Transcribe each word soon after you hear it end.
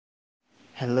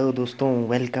Hello दोस्तों,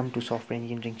 welcome to software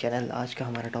engineering channel. आज का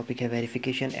हमारा टॉपिक है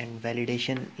verification and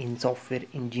validation in software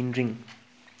engineering.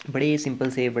 बड़े सिंपल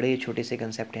से बड़े छोटे से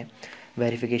कंसेप्ट हैं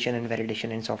verification and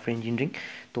validation in software engineering.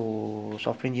 तो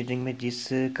सॉफ्टवेयर इंजीनियरिंग में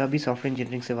जिसका भी सॉफ्टवेयर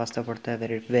इंजीनियरिंग से वास्ता पड़ता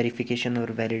है, वेरिफिकेशन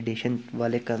और वैलिडेशन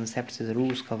वाले कंसेप्ट से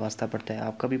ज़रूर उसका वास्ता पड़ता है।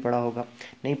 आपका भी पढ़ा होगा,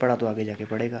 नहीं पढ़ा तो आगे जाके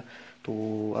पढ़ेगा।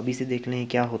 तो अभी से देख लें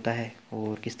क्या होता है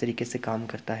और किस तरीके से काम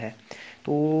करता है।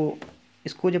 तो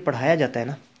इसको जब पढ़ाया जाता है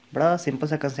ना, बड़ा सिंपल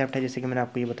सा कंसेप्ट है जैसे कि मैंने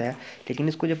आपको ये बताया, लेकिन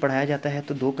इसको जब पढ़ाया जाता है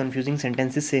तो दो कंफ्यूजिंग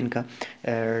सेंटेंसेस से इनका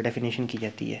डेफिनेशन की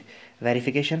जाती है।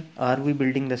 Verification, are we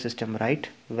building the system right,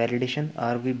 validation,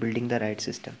 are we building the right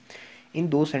system. इन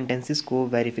दो सेंटेंसेस को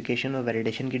वेरिफिकेशन और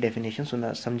वैलिडेशन की डेफिनेशन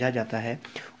सुना समझा जाता है।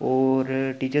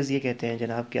 और टीचर्स ये कहते हैं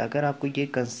जनाब कि अगर आपको ये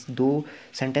दो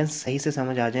सेंटेंस सही से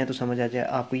समझ आ जाए तो समझ आ जाए,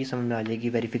 आपको ये समझ में आ जाएगी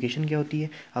वेरिफिकेशन क्या होती है,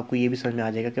 आपको ये भी समझ में आ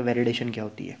जाएगा कि वैलिडेशन क्या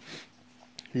होती है।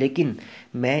 लेकिन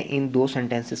मैं इन दो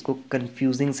सेंटेंसेस को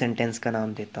कंफ्यूजिंग सेंटेंस का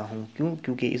नाम देता हूँ। क्यों?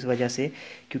 क्योंकि इस वजह से,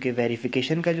 क्योंकि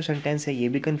वेरिफिकेशन का जो सेंटेंस है ये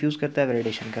भी कंफ्यूज करता है,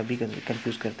 वैलिडेशन का भी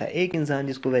कंफ्यूज करता है। एक इंसान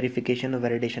जिसको वेरिफिकेशन और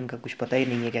वैलिडेशन का कुछ पता ही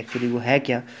नहीं है कि एक्चुअली वो है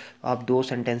क्या, आप दो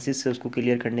सेंटेंसेस से उसको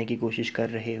क्लियर करने की कोशिश कर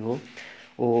रहे हो,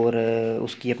 और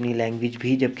उसकी अपनी लैंग्वेज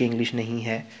भी जबकि इंग्लिश नहीं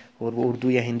है और वो उर्दू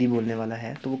या हिंदी बोलने वाला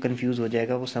है, तो वो कंफ्यूज हो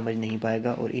जाएगा, वो समझ नहीं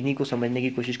पाएगा और इन्हीं को समझने की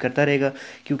कोशिश करता रहेगा,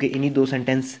 क्योंकि इन्हीं दो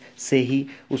सेंटेंस से ही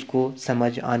उसको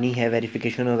समझ आनी है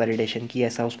वेरिफिकेशन और वैलिडेशन की,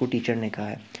 ऐसा उसको टीचर ने कहा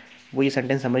है। वो ये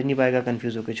सेंटेंस समझ नहीं पाएगा,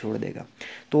 कंफ्यूज होकर छोड़ देगा।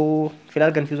 तो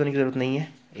फिलहाल कंफ्यूज होने की ज़रूरत नहीं है।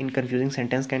 इन कंफ्यूजिंग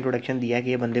सेंटेंस का इंट्रोडक्शन दिया है कि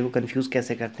ये बंदे को कंफ्यूज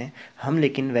कैसे करते हैं हम,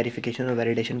 लेकिन वेरिफिकेशन और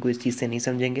वैलिडेशन को इस चीज़ से नहीं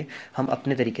समझेंगे, हम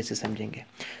अपने तरीके से समझेंगे।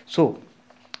 सो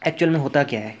एक्चुअल में होता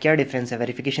क्या है, क्या डिफरेंस है,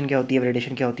 वेरिफिकेशन क्या होती है,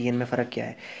 वैलिडेशन क्या होती है, इनमें फ़र्क क्या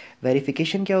है।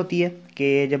 वेरिफिकेशन क्या होती है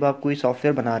कि जब आप कोई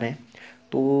सॉफ्टवेयर बना रहे हैं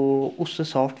तो उस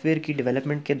सॉफ्टवेयर की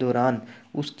डेवलपमेंट के दौरान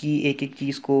उसकी एक एक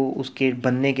चीज़ को, उसके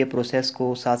बनने के प्रोसेस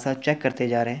को साथ साथ चेक करते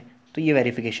जा रहे हैं, तो ये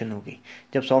वेरिफिकेशन हो गई।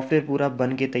 जब सॉफ्टवेयर पूरा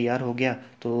बन के तैयार हो गया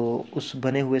तो उस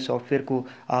बने हुए सॉफ्टवेयर को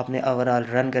आपने ओवरऑल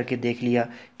रन करके देख लिया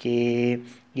कि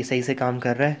ये सही से काम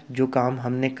कर रहा है, जो काम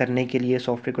हमने करने के लिए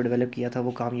सॉफ्टवेयर को डेवलप किया था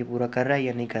वो काम ये पूरा कर रहा है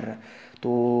या नहीं कर रहा।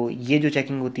 तो ये जो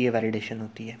चेकिंग होती है वैलिडेशन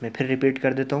होती है। मैं फिर रिपीट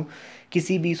कर देता हूँ,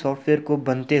 किसी भी सॉफ्टवेयर को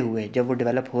बनते हुए जब वो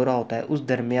डेवलप हो रहा होता है उस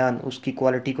दरमियान उसकी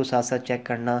क्वालिटी को साथ साथ चेक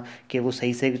करना कि वो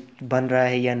सही से बन रहा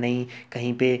है या नहीं,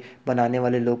 कहीं पे बनाने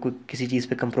वाले लोग को किसी चीज़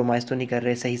पे कंप्रोमाइज़ तो नहीं कर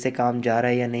रहे, सही से काम जा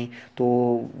रहा है या नहीं,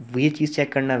 तो ये चीज़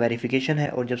चेक करना वेरिफिकेशन है।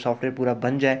 और जब सॉफ्टवेयर पूरा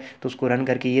बन जाए तो उसको रन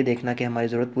करके ये देखना कि हमारी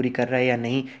ज़रूरत पूरी कर रहा है या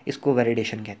नहीं, इसको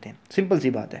वैलिडेशन कहते हैं। सिंपल सी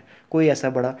बात है, कोई ऐसा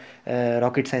बड़ा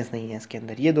रॉकेट साइंस नहीं है इसके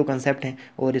अंदर। ये दो कंसेप्ट हैं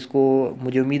और इसको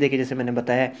मुझे उम्मीद है कि जैसे मैंने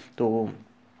बताया तो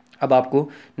अब आपको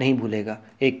नहीं भूलेगा।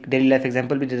 एक डेली लाइफ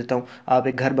एग्जांपल भी दे देता हूँ। आप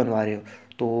एक घर बनवा रहे हो,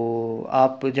 तो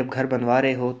आप जब घर बनवा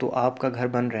रहे हो तो आपका घर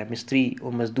बन रहा है, मिस्त्री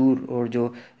और मज़दूर और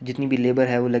जो जितनी भी लेबर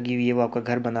है वो लगी हुई है, वो आपका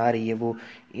घर बना रही है, वो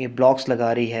ये ब्लॉक्स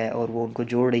लगा रही है और वो उनको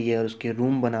जोड़ रही है और उसके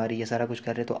रूम बना रही है, सारा कुछ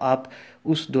कर रहे हैं। तो आप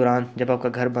उस दौरान जब आपका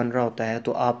घर बन रहा होता है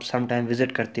तो आप सम टाइम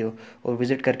विज़िट करते हो और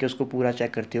विज़िट करके उसको पूरा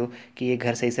चेक करते हो कि ये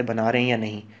घर सही से बना रहे हैं या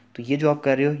नहीं। तो ये जो आप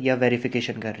कर रहे हो या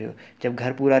वेरिफिकेशन कर रहे हो। जब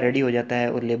घर पूरा रेडी हो जाता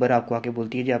है और लेबर आपको आके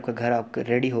बोलती है जी आपका घर आपका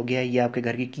रेडी हो गया है, ये आपके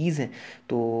घर की कीज़ हैं,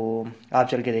 तो आप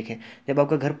चल के देखें। जब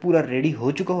आपका घर पूरा रेडी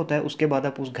हो चुका होता है उसके बाद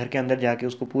आप उस घर के अंदर जाके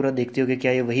उसको पूरा देखते हो कि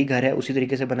क्या ये वही घर है, उसी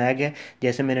तरीके से बनाया गया है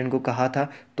जैसे मैंने इनको कहा था।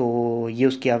 तो ये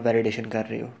उसकी आप वैलिडेशन कर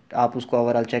रहे हो, आप उसको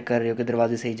ओवरऑल चेक कर रहे हो कि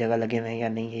दरवाजे सही जगह लगे हुए हैं या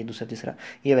नहीं, ये दूसरा तीसरा,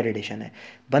 ये वैलिडेशन है।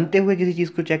 बनते हुए किसी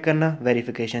चीज़ को चेक करना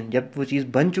वेरिफिकेशन, जब वो चीज़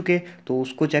बन चुके तो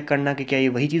उसको चेक करना कि क्या ये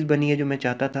वही चीज़ बनी है जो मैं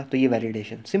चाहता था, तो ये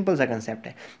वैलिडेशन। सिंपल सा कंसेप्ट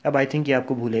है। अब आई थिंक ये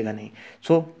आपको भूलेगा नहीं।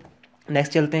 सो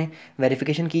नेक्स्ट चलते हैं,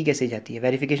 वेरिफिकेशन की कैसे जाती है।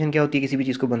 वेरिफिकेशन क्या होती है, किसी भी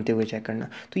चीज़ को बनते हुए चेक करना।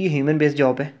 तो ये ह्यूमन बेस्ड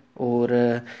जॉब है। और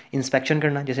इंस्पेक्शन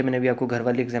करना, जैसे मैंने अभी आपको घर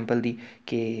वाली एग्जांपल दी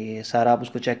कि सारा आप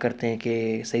उसको चेक करते हैं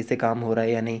कि सही से काम हो रहा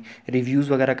है या नहीं।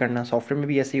 रिव्यूज़ वगैरह करना, सॉफ्टवेयर में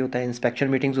भी ऐसे ही होता है। इंस्पेक्शन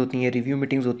मीटिंग्स होती हैं, रिव्यू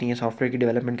मीटिंग्स होती हैं सॉफ्टवेयर की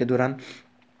डेवलपमेंट के दौरान।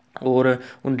 और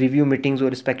उन रिव्यू मीटिंग्स और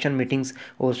इंस्पेक्शन मीटिंग्स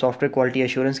और सॉफ्टवेयर क्वालिटी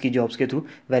एश्योरेंस की जॉब्स के थ्रू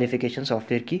वेरिफिकेशन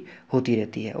सॉफ्टवेयर की होती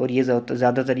रहती है। और ये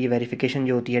ज़्यादातर ये वेरिफिकेशन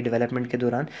जो होती है डेवलपमेंट के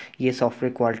दौरान, ये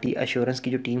सॉफ्टवेयर क्वालिटी एश्योरेंस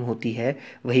की जो टीम होती है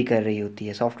वही कर रही होती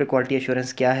है। सॉफ्टवेयर क्वालिटी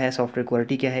एश्योरेंस क्या है, सॉफ्टवेयर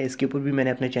क्वालिटी क्या है, इसके ऊपर भी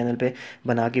मैंने अपने चैनल पर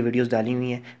बना के वीडियोज़ डाली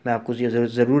हुई हैं। मैं आपको ये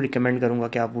ज़रूर रिकमेंड करूँगा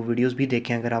कि आप वो वीडियोज़ भी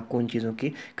देखें अगर आपको उन चीज़ों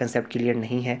की कंसेप्ट क्लियर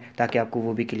नहीं है, ताकि आपको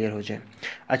वो भी क्लियर हो जाए।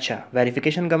 अच्छा,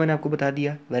 वेरिफिकेशन का मैंने आपको बता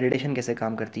दिया, वैलिडेशन कैसे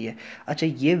काम करती है। अच्छा,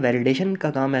 ये वैलिडेशन का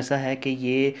काम ऐसा है कि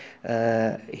ये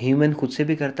ह्यूमन खुद से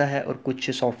भी करता है और कुछ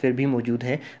सॉफ्टवेयर भी मौजूद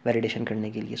हैं वैलिडेशन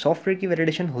करने के लिए। सॉफ्टवेयर की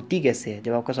वैलिडेशन होती कैसे है,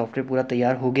 जब आपका सॉफ्टवेयर पूरा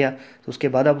तैयार हो गया तो उसके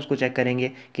बाद आप उसको चेक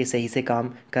करेंगे कि सही से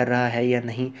काम कर रहा है या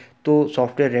नहीं। तो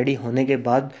सॉफ्टवेयर रेडी होने के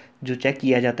बाद जो चेक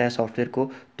किया जाता है सॉफ्टवेयर को,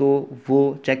 तो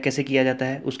वो चेक कैसे किया जाता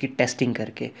है, उसकी टेस्टिंग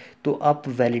करके। तो आप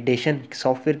वैलिडेशन,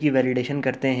 सॉफ्टवेयर की वैलिडेशन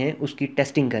करते हैं उसकी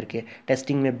टेस्टिंग करके।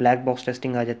 टेस्टिंग में ब्लैक बॉक्स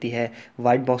टेस्टिंग आ जाती है,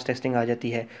 वाइट बॉक्स टेस्टिंग आ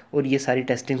जाती है, और ये सारी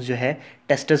टेस्टिंग्स जो है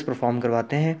टेस्टर्स परफॉर्म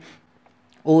करवाते हैं।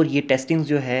 और ये टेस्टिंग्स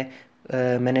जो है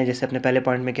मैंने जैसे अपने पहले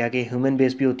पॉइंट में कहा कि ह्यूमन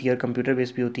बेस भी होती है और कंप्यूटर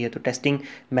बेस भी होती है। तो टेस्टिंग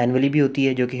मैनुअली भी होती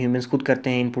है जो कि ह्यूमंस खुद करते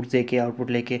हैं, इनपुट दे के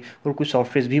आउटपुट लेके, और कुछ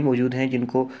सॉफ्टवेयर भी मौजूद हैं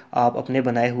जिनको आप अपने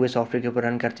बनाए हुए सॉफ्टवेयर के ऊपर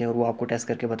रन करते हैं और वो आपको टेस्ट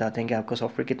करके बताते हैं कि आपका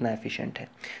सॉफ्टवेयर कितना एफिशिएंट है।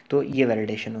 तो ये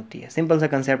वैलिडेशन होती है। सिंपल सा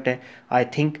कंसेप्ट है। आई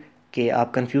थिंक कि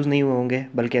आप कंफ्यूज नहीं हुए होंगे,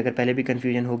 बल्कि अगर पहले भी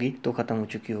कन्फ्यूजन होगी तो ख़त्म हो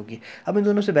चुकी होगी। अब इन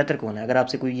दोनों से बेहतर कौन है? अगर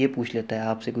आपसे कोई ये पूछ लेता है,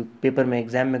 आपसे कोई पेपर में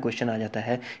एग्जाम में क्वेश्चन आ जाता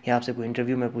है, या आपसे कोई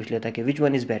इंटरव्यू में पूछ लेता है कि which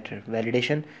one is better,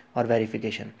 validation और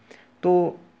वेरिफिकेशन,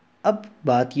 तो अब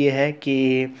बात ये है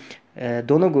कि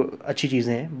दोनों अच्छी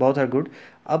चीज़ें हैं, बहुत आर गुड।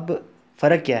 अब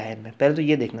फ़र्क क्या है इनमें, पहले तो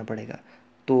ये देखना पड़ेगा।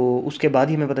 तो उसके बाद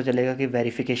ही हमें पता चलेगा कि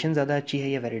वेरिफिकेशन ज़्यादा अच्छी है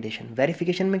या वैलिडेशन।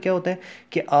 वेरिफिकेशन में क्या होता है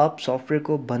कि आप सॉफ्टवेयर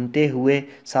को बनते हुए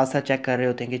साथ साथ चेक कर रहे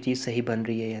होते हैं कि चीज़ सही बन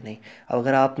रही है या नहीं।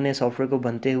 अगर आपने सॉफ्टवेयर को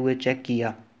बनते हुए चेक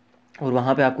किया और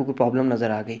वहाँ पे आपको कोई प्रॉब्लम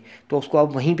नज़र आ गई, तो उसको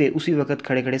आप वहीं पे उसी वक्त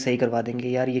खड़े खड़े सही करवा देंगे,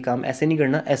 यार ये काम ऐसे नहीं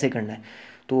करना, ऐसे करना है,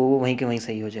 तो वो वहीं के वहीं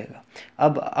सही हो जाएगा।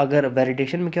 अब अगर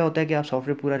वैलिडेशन में क्या होता है कि आप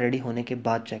सॉफ्टवेयर पूरा रेडी होने के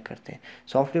बाद चेक करते हैं।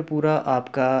 सॉफ्टवेयर पूरा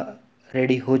आपका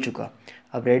रेडी हो चुका,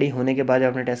 अब रेडी होने के बाद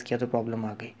आपने टेस्ट किया तो प्रॉब्लम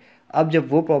आ गई। अब जब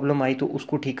वो प्रॉब्लम आई तो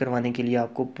उसको ठीक करवाने के लिए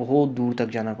आपको बहुत दूर तक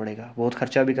जाना पड़ेगा, बहुत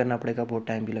खर्चा भी करना पड़ेगा, बहुत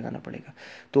टाइम भी लगाना पड़ेगा।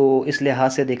 तो इस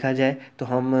लिहाज से देखा जाए तो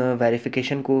हम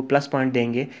वेरिफिकेशन को प्लस पॉइंट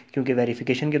देंगे, क्योंकि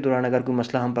वेरिफिकेशन के दौरान अगर कोई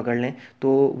मसला हम पकड़ लें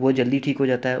तो वो जल्दी ठीक हो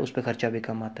जाता है, उस पर खर्चा भी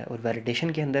कम आता है। और वैलिडेशन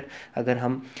के अंदर अगर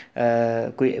हम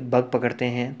कोई बग पकड़ते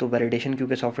हैं तो वैलिडेशन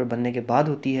क्योंकि सॉफ्टवेयर बनने के बाद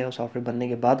होती है, और सॉफ्टवेयर बनने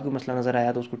के बाद कोई मसला नज़र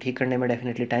आया तो उसको ठीक करने में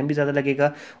डेफिनेटली टाइम भी ज़्यादा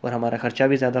लगेगा और हमारा खर्चा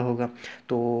भी ज़्यादा होगा।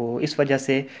 तो इस वजह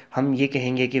से हम ये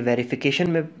कहेंगे कि वेरिफिकेशन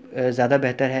में ज़्यादा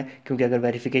बेहतर है, क्योंकि अगर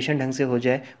वेरिफिकेशन ढंग से हो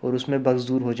जाए और उसमें बग्स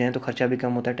दूर हो जाएँ तो खर्चा भी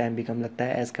कम होता है, टाइम भी कम लगता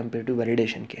है एज़ कम्पेयर टू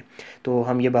वैलिडेशन के। तो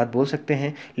हम ये बात बोल सकते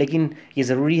हैं, लेकिन ये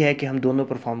ज़रूरी है कि हम दोनों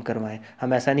परफॉर्म करवाएं।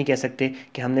 हम ऐसा नहीं कह सकते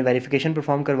कि हमने वेरिफिकेशन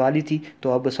परफॉर्म करवा ली थी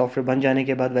तो अब सॉफ्टवेयर बन जाने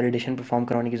के बाद वैलिडेशन परफॉर्म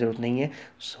करवाने की ज़रूरत नहीं है।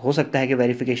 हो सकता है कि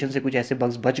वेरिफिकेशन से कुछ ऐसे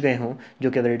बग्स बच गए हों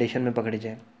जो कि वैलिडेशन में पकड़े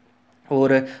जाएँ।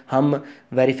 और हम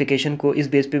वेरिफिकेशन को इस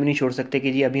बेस पे भी नहीं छोड़ सकते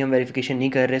कि जी अभी हम वेरिफिकेशन नहीं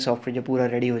कर रहे, सॉफ्टवेयर जब पूरा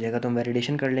रेडी हो जाएगा तो हम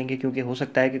वैलिडेशन कर लेंगे, क्योंकि हो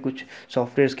सकता है कि कुछ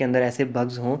सॉफ्टवेयर्स के अंदर ऐसे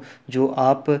बग्स हों जो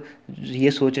आप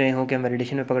ये सोच रहे हो कि हम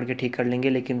वैलिडेशन में पकड़ के ठीक कर लेंगे,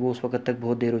 लेकिन वो उस वक्त तक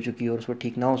बहुत देर हो चुकी है और उस पर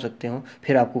ठीक ना हो सकते हों।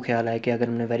 फिर आपको ख्याल आए कि अगर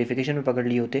हमने वेरिफिकेशन में पकड़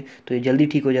लिए होते तो ये जल्दी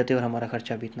ठीक हो जाते और हमारा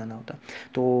खर्चा भी इतना ना होता।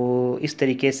 तो इस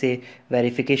तरीके से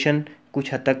वेरिफिकेशन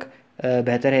कुछ हद तक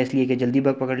बेहतर है, इसलिए कि जल्दी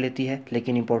बग पकड़ लेती है,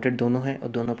 लेकिन इंपॉर्टेंट दोनों हैं और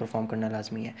दोनों परफॉर्म करना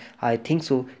लाजमी है। आई थिंक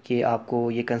सो कि आपको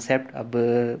ये कंसेप्ट अब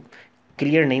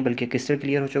क्लियर नहीं बल्कि क्रिस्टल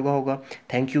क्लियर हो चुका होगा।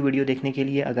 थैंक यू वीडियो देखने के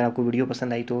लिए। अगर आपको वीडियो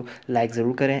पसंद आई तो लाइक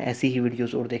ज़रूर करें। ऐसी ही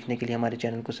वीडियोस और देखने के लिए हमारे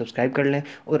चैनल को सब्सक्राइब कर लें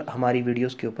और हमारी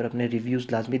वीडियोस के ऊपर अपने रिव्यूज़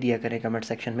लाजमी दिया करें कमेंट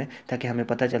सेक्शन में, ताकि हमें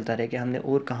पता चलता रहे कि हमने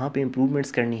और कहाँ पे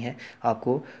इम्प्रूवमेंट्स करनी है।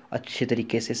 आपको अच्छे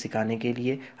तरीके से सिखाने के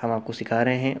लिए हम आपको सिखा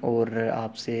रहे हैं और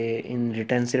आपसे इन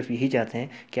रिटर्न सिर्फ यही चाहते हैं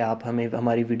कि आप हमें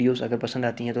हमारी वीडियोस अगर पसंद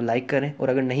आती हैं तो लाइक करें, और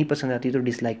अगर नहीं पसंद आती तो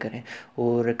डिसलाइक करें,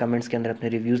 और कमेंट्स के अंदर अपने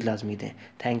रिव्यूज़ लाजमी दें।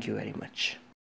 Thank you very much.